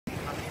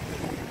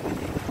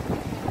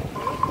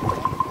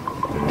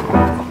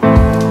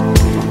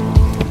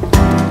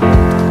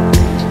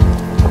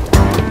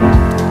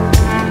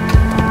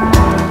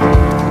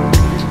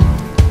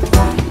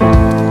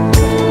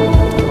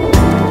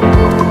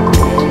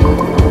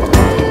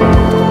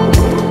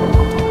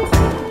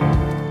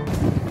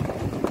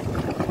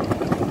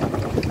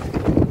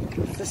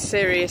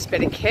serious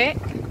bit of kit.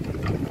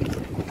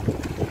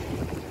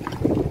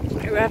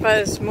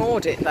 Whoever's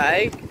moored it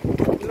though,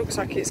 it looks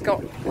like it's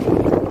got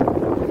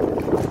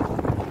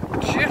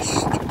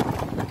just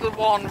the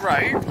one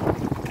rope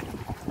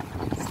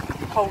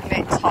holding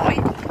it tight.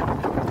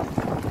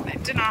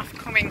 It didn't have to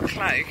come in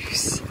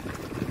close.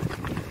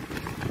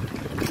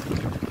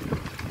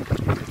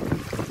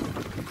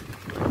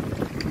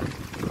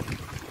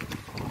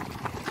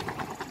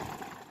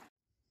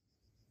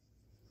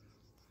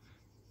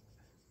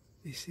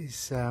 This is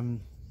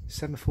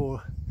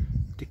 74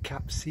 de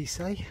Cap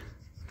Cisse,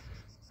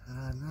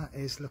 and that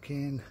is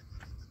looking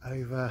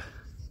over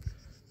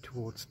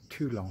towards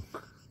Toulon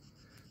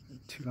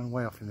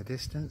way off in the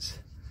distance.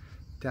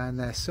 Down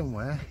there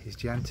somewhere is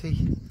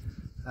Janty,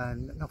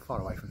 and not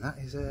far away from that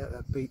is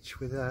a beach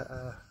with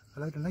a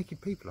load of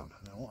naked people on.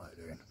 I don't know what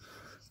they're doing.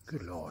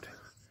 Good Lord.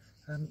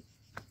 You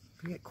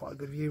get quite a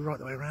good view right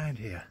the way around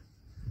here.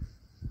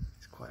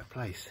 It's quite a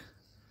place.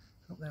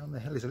 Up there on the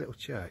hill is a little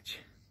church.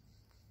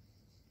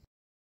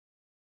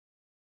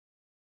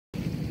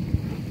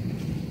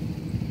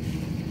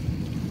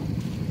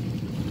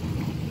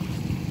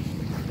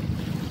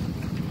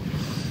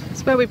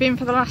 It's where we've been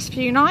for the last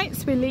few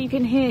nights. We're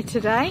leaving here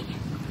today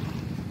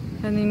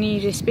and the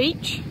nudist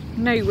beach.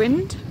 No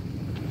wind,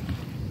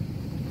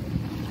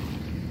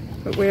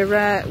 but we're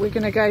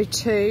going to go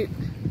to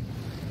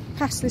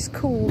past this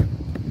cool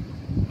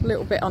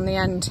little bit on the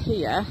end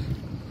here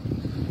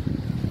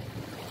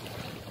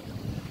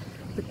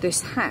with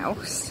this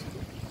house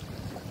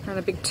and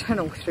a big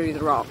tunnel through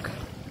the rock.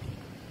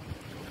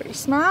 Pretty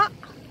smart.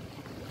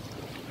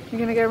 We're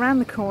going to go around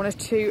the corner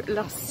to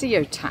La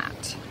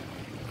Ciotat.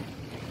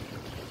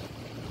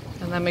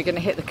 And then we're going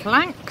to hit the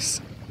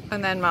Calanques,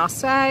 and then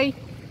Marseille,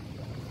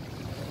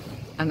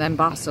 and then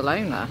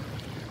Barcelona.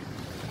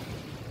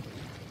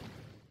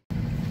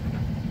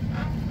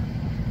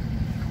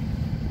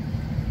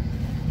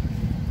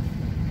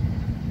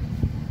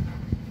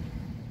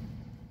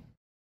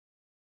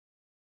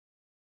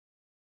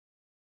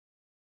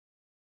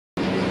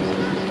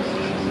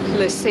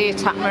 La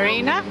Ciotat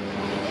Marina.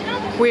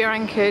 We are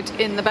anchored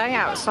in the bay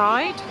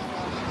outside.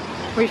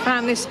 We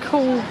found this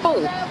cool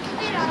bull.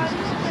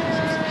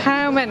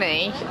 How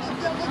many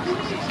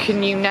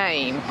can you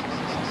name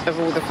of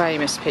all the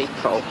famous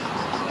people?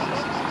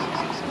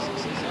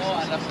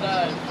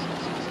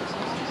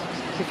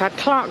 We've had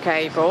Clark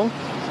Gable,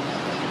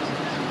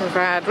 we've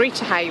had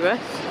Rita Hayworth,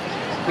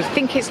 we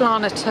think it's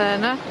Lana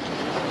Turner.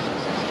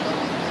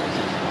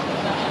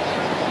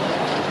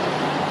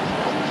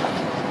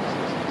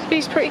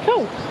 He's pretty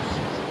cool.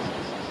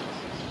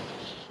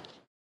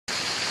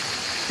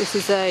 This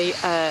is a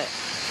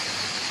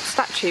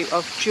statue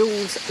of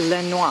Jules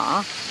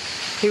Lenoir,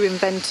 who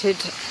invented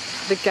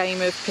the game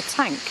of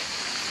Pétanque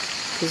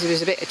because he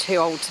was a bit too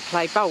old to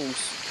play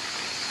bowls,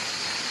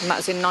 and that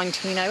was in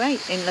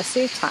 1908 in La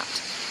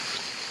Ciotat.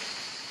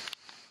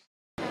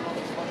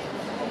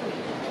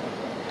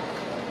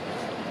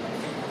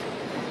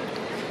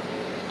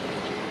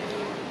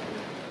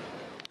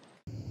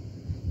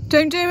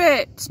 Don't do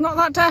it, it's not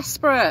that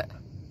desperate.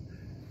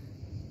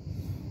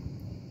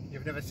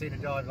 You've never seen a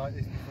dive like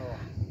this before.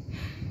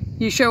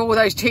 You show all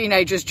those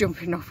teenagers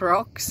jumping off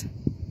rocks.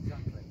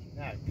 Exactly.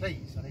 Now,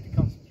 please, I need to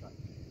concentrate.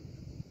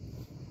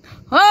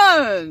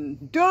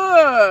 1,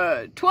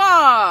 2, 3.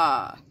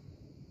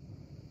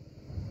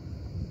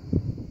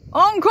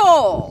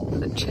 Encore!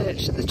 The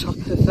church at the top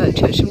of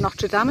Church of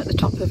Notre Dame at the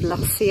top of La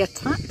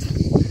Ciotat.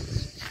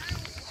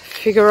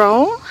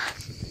 Figueroa.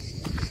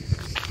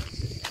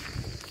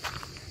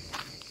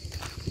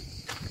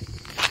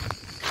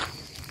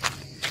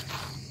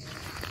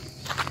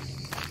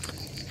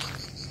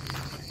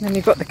 Then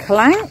you've got the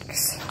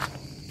Calanques.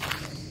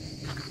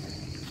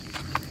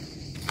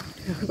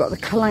 We've got the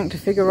Calanque de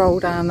Figueroa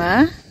down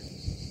there,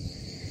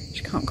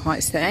 which you can't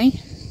quite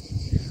see.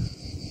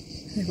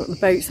 We've got the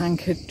boats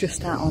anchored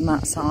just out on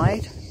that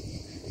side.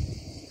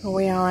 And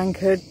we are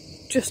anchored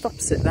just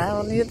opposite there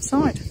on the other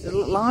side. There's a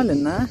little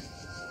island there.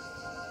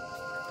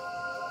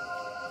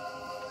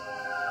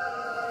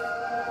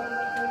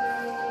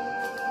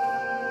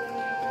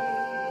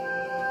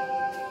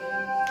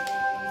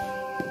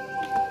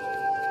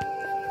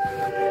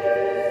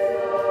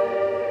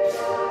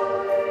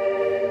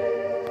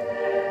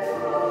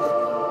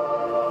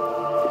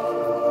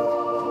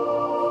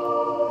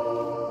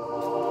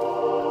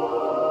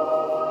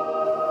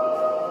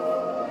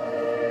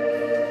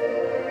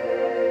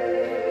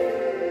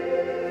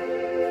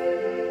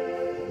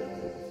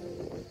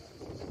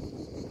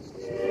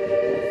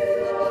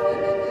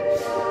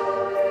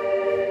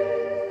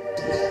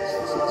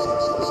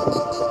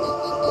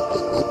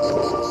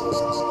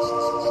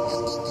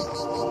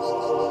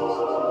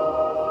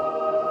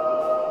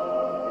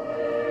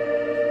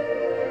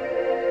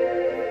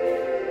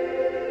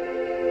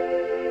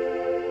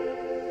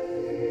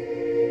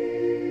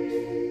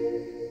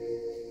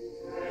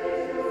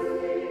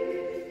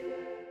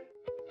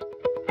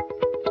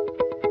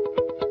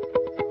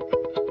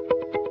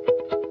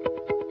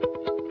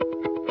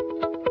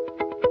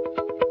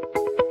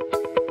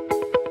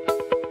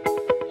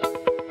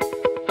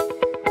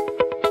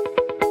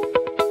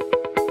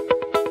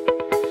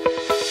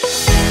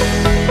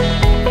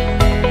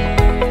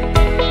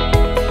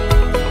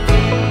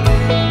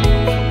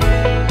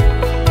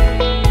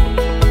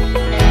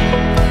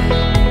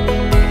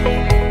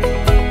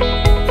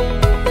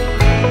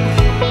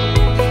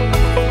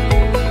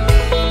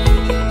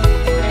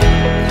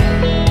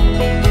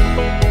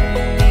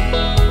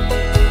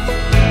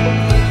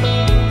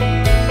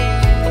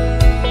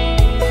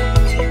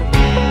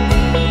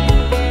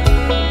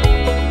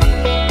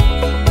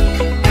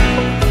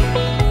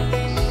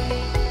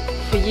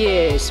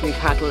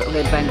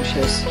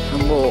 adventures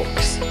and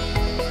walks.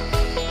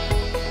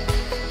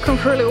 Come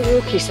for a little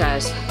walk, he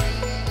says.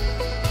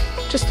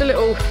 Just a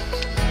little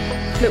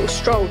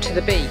stroll to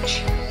the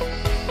beach.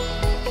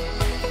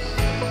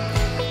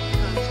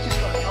 It's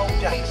just like the old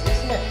days,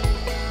 isn't it?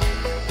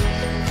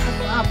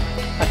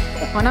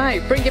 I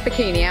know, bring your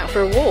bikini out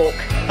for a walk.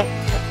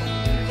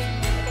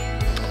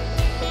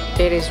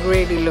 It is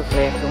really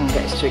lovely, everyone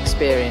gets to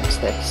experience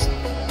this.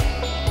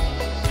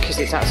 Because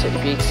it's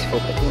absolutely beautiful,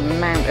 but the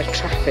amount of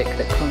traffic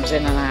that comes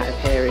in and out of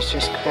here is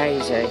just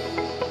crazy.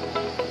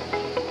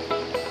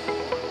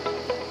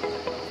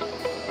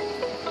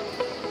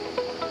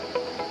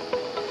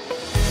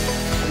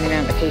 And the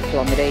amount of people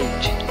on the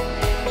beach.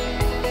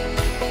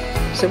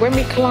 So when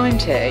we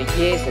climbed here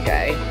years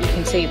ago, you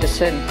can see the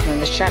sun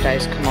and the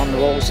shadows come on the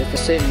walls as the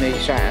sun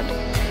moves around.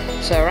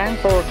 So around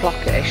 4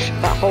 o'clock-ish,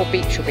 that whole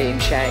beach will be in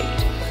shade.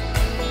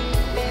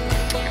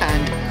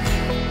 And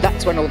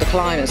that's when all the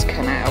climbers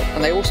come out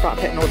and they all start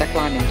putting all their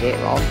climbing gear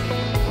on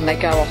and they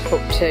go off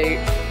up to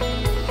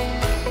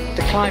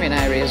the climbing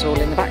areas all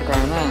in the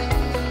background there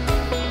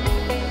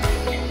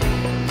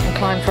and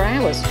climb for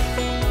hours.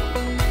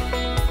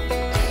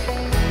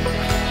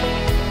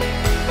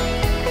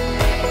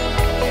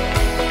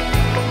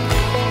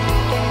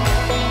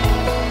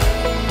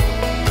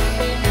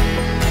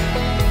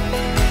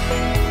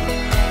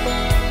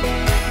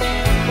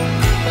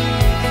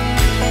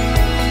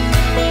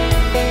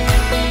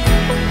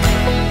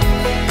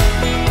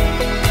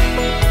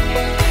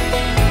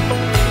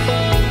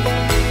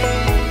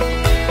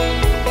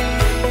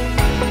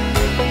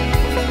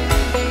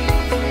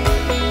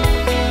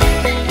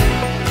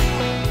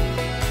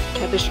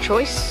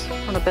 Choice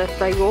on a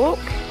birthday walk.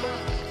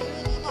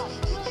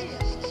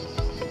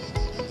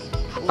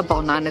 A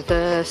bon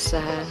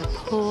anniversaire,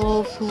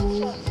 pour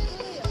vous.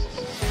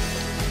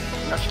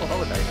 National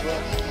holiday as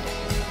well.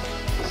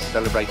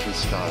 Celebrating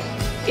style.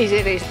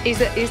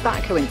 Is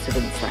that a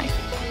coincidence, though?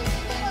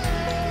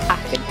 I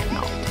think.